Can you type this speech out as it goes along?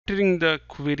entering the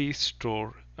query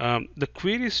store. The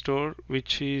query store,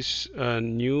 which is a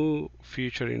new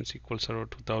feature in SQL Server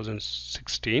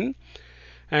 2016,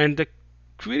 and the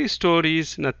query store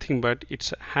is nothing but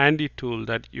it's a handy tool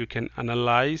that you can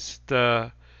analyze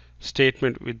the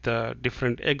statement with the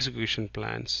different execution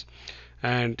plans.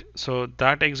 And so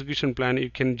that execution plan you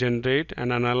can generate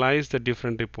and analyze the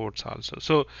different reports also.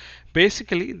 So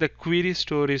basically the query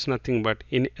store is nothing but,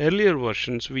 in earlier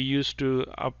versions we used to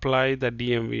apply the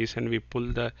DMVs and we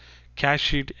pull the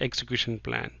cached execution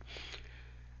plan,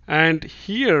 and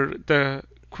here the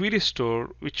query store,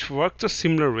 which works a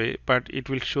similar way, but it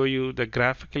will show you the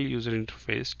graphical user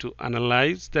interface to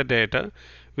analyze the data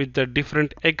with the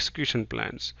different execution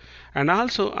plans. And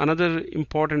also another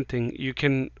important thing, you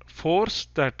can force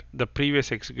that the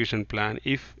previous execution plan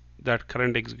if that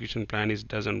current execution plan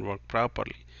doesn't work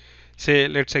properly. Say,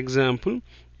 let's example,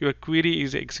 your query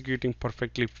is executing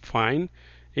perfectly fine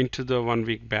into the 1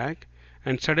 week back,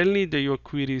 and suddenly your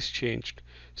query is changed.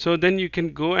 So then you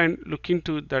can go and look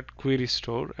into that query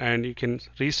store and you can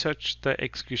research the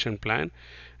execution plan,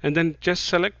 and then just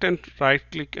select and right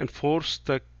click and force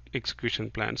the execution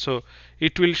plan. So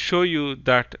it will show you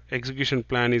that execution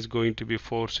plan is going to be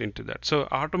forced into that. So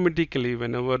automatically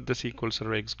whenever the SQL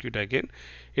Server execute again,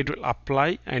 it will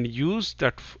apply and use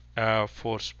that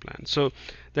force plan. So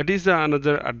that is the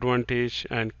another advantage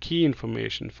and key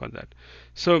information for that.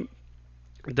 So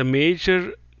the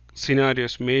major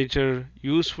scenarios, major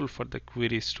useful for the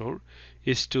query store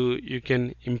is to you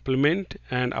can implement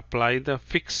and apply the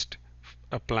fixed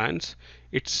plans.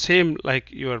 It's same like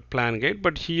your plan guide,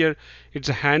 but here it's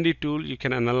a handy tool. You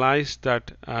can analyze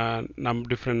that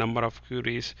different number of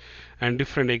queries and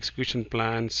different execution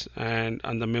plans and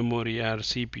on the memory or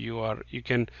CPU, or you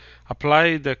can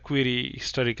apply the query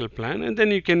historical plan and then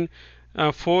you can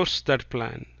force that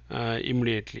plan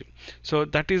immediately. So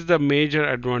that is the major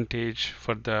advantage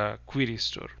for the query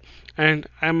store. And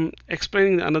I'm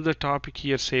explaining another topic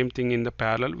here, same thing in the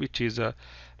parallel, which is a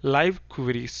live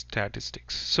query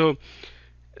statistics. So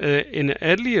in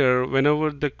earlier,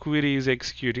 whenever the query is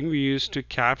executing, we used to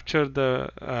capture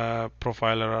the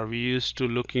profiler, or we used to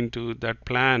look into that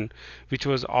plan which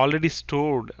was already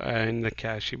stored in the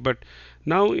cache. But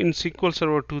now in SQL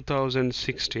Server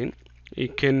 2016, you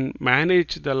can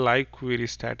manage the live query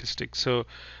statistics. So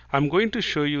I'm going to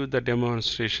show you the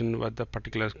demonstration with the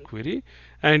particular query,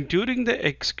 and during the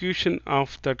execution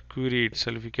of that query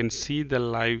itself, you can see the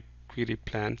live query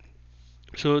plan.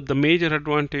 So the major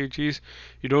advantage is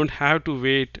you don't have to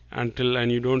wait until,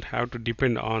 and you don't have to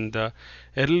depend on the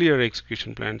earlier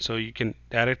execution plan. So you can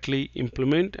directly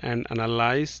implement and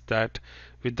analyze that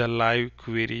with the live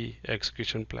query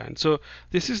execution plan. So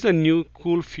this is the new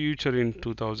cool feature in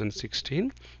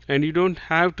 2016, and you don't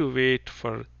have to wait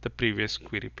for the previous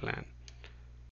query plan.